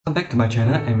Welcome back to my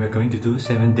channel, and we're going to do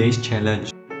 7 days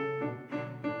challenge.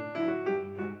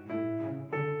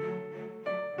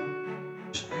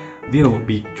 We will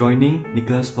be joining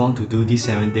Nicholas Wong to do this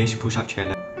 7 days push-up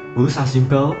challenge. Rules are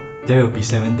simple. There will be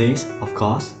 7 days, of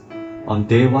course. On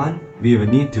day 1, we will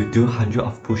need to do 100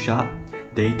 of push-up.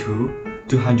 Day 2,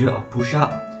 200 of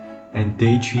push-up. And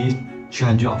day 3,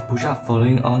 300 of push-up,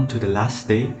 following on to the last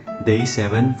day, day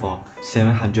 7 for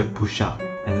 700 push-up.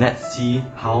 And let's see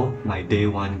how my day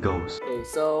 1 goes. Okay,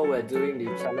 so we're doing the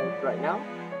challenge right now,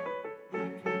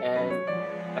 and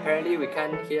apparently we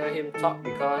can't hear him talk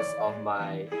because of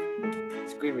my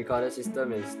screen recorder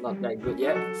system is not that good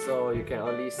yet, so you can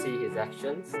only see his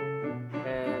actions.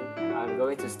 And I'm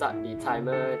going to start the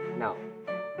timer now.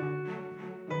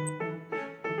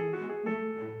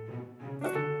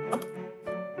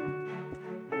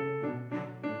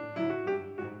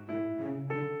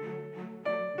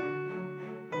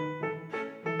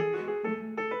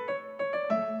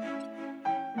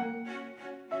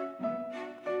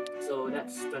 So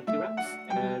that's 20 reps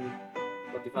and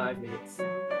 45 minutes. 50.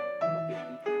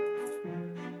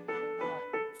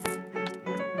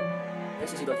要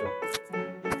休息多久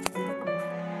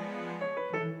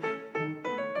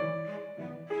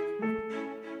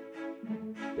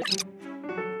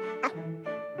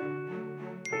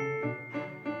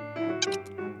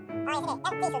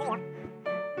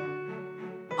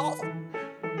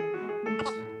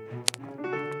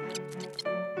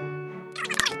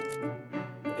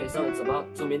？Okay, so it's about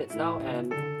 2 minutes now,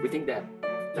 and we think that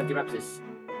 20 reps is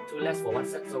too less for one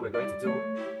set, so we're going to do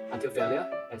until failure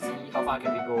and see how far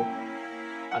can we go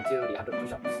until the 100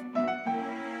 push-ups.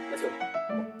 Let's go.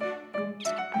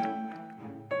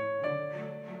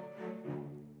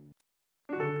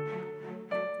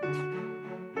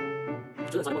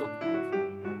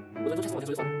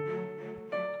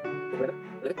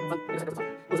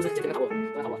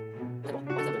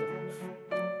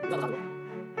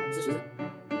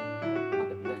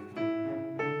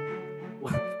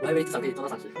我还以为至少可以做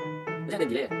到30，现在有点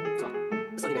delay 是吧？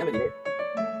设定还没 delay，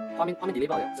 画面 delay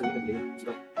爆了，声音有 delay， 奇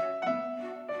怪。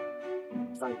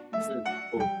3、4、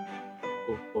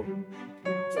5，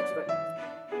是很奇怪。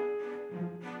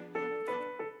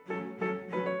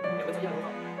2分钟一样多少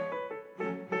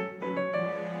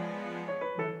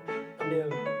？6，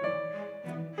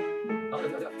然后这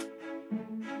个。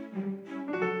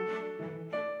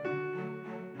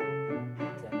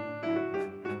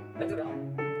来这个表。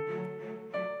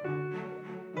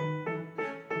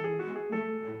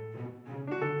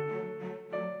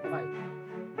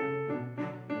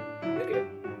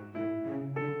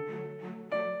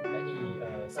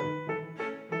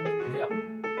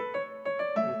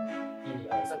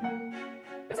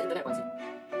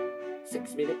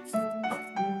6 minutes.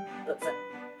 Third set.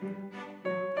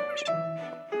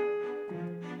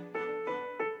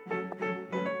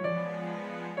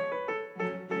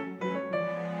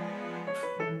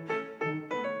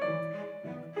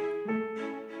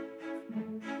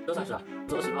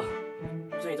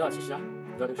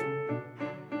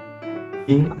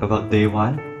 Thinking about day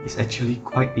 1 is actually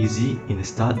quite easy in the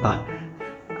start, but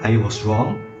I was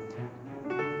wrong.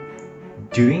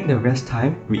 During the rest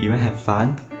time, we even have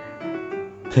fun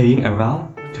playing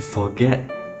around to forget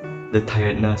the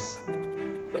tiredness,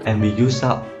 and we used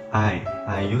up I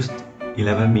used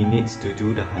 11 minutes to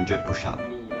do the 100 push-up.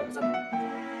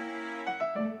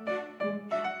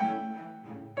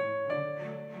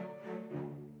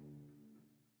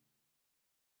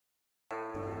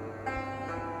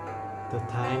 The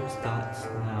time starts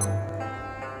now.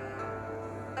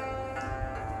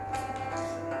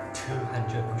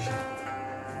 200 push-ups.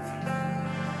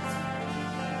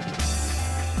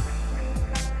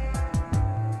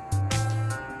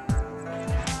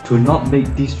 To not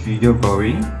make this video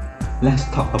boring, let's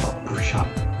talk about push-up.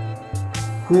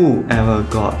 Who ever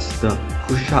got the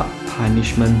push-up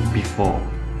punishment before?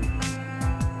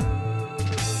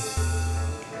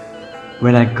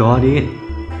 When I got it,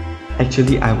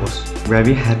 actually I was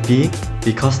very happy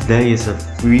because there is a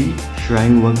free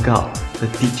strength workout the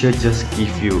teacher just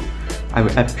give you. I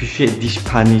will appreciate this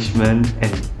punishment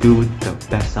and do the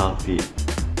best out of it.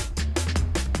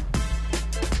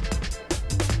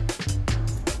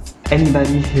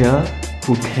 Anybody here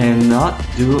who cannot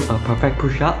do a perfect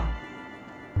push-up?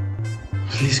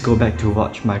 Please go back to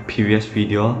watch my previous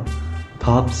video,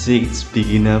 Top 6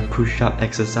 Beginner Push-Up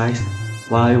Exercise.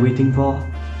 What are you waiting for?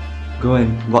 Go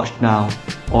and watch now,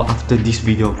 or after this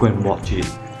video, go and watch it.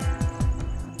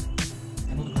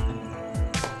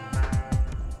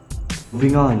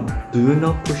 Moving on, do you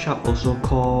know push-up also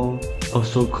called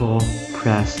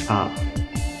press up?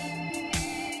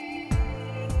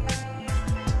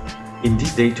 In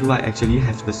this day 2, I actually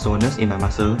have the soreness in my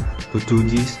muscle to do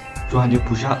this 200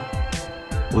 push-up.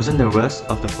 Wasn't the worst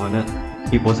of the corner.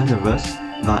 It wasn't the worst,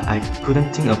 but I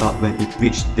couldn't think about when it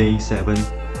reached day 7,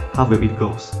 how will it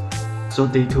goes. So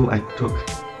day 2 I took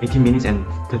 18 minutes and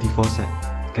 34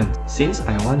 seconds. Since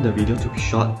I want the video to be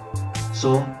short,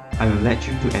 so I will let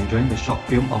you to enjoy the short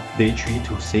film of day 3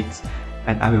 to 6,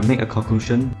 and I will make a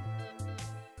conclusion.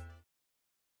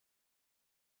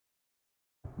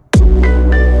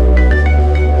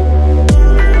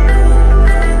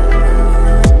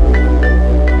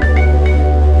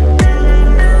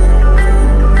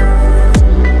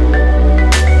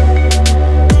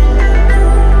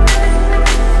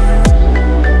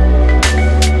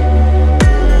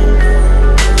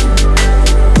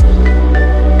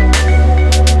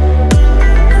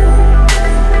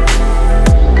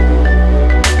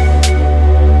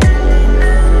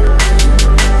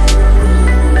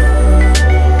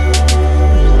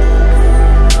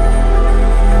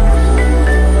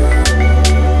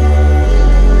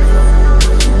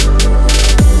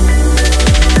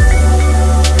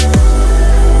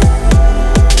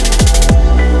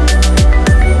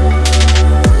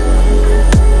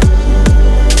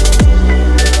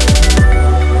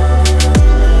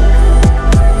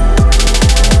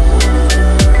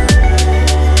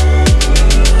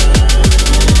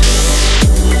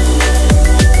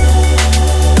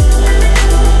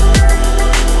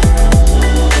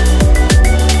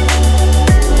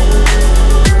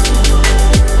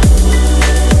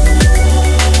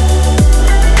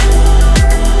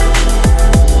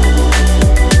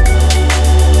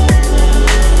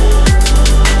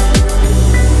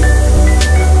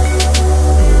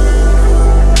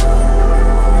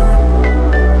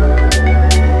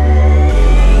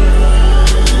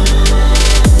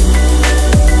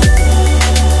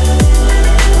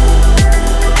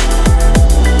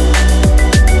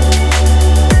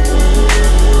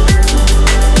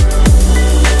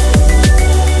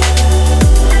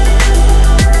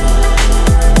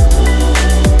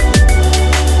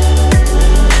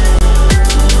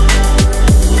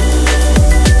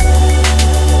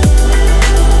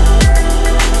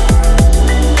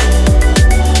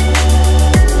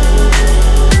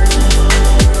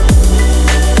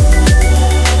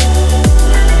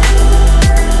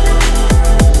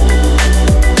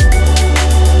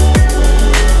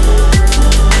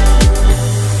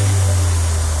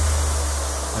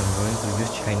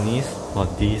 For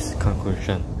this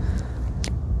conclusion，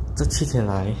 这7天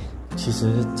来，其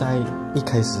实在一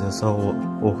开始的时候，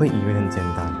我会以为很简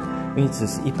单，因为只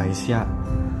是100下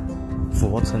俯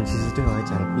卧撑，其实对我来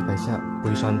讲100下不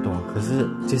会算多。可是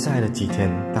接下来的几天，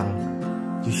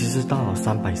尤其是到了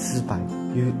300、400，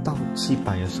又到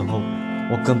700的时候，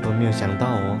我根本没有想到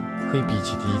会比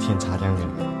起第一天差这样远。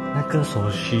那个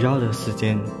所需要的时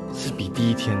间是比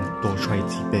第一天多出来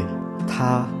几倍，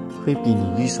它会比你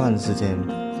预算的时间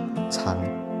长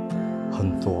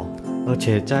很多，而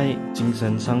且在精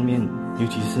神上面，尤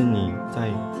其是你在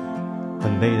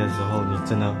很累的时候，你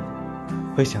真的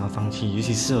会想要放弃。尤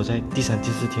其是我在第3、第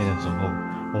4天的时候，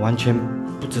我完全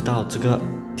不知道这个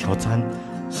挑战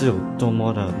是有多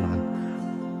么的难。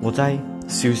我在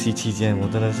休息期间，我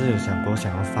真的是有想过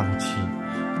想要放弃，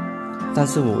但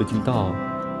是我已经到了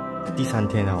第3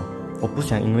天了，我不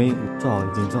想因为已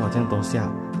经做了这样多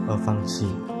下而放弃。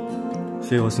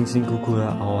所以我辛辛苦苦的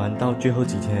熬完到最后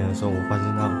几天的时候，我发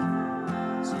现到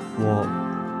我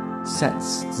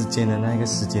sets 之间的那个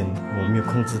时间我没有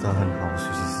控制得很好的休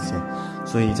息时间，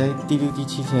所以在第6、第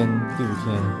7天、第5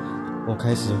天，我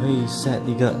开始会 set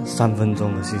一个3分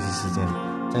钟的休息时间，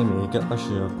在每一个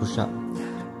20个 push up，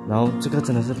 然后这个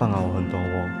真的是帮了我很多。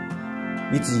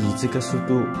我一直以这个速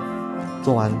度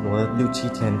做完我的6、7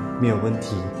天没有问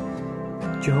题。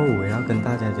最后我要跟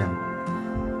大家讲，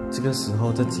这个时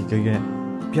候这几个月，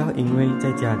不要因为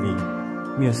在家里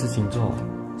没有事情做，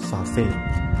耍废，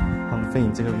荒废你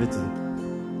这个日子。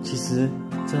其实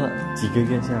这几个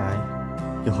月下来，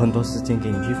有很多时间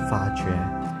给你去发掘，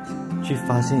去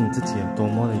发现你自己有多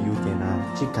么的优点啊，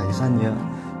去改善你的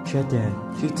缺点，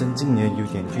去增进你的优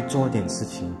点，去做点事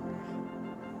情。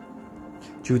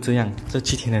就这样，这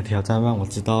7天的挑战让我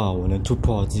知道了我能突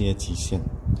破我自己的极限，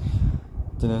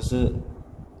真的是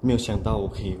没有想到我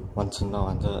可以完成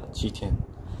到这7天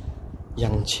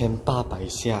2800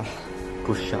下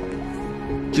push up，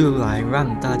就来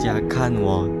让大家看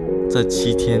我这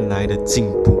7天来的进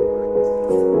步。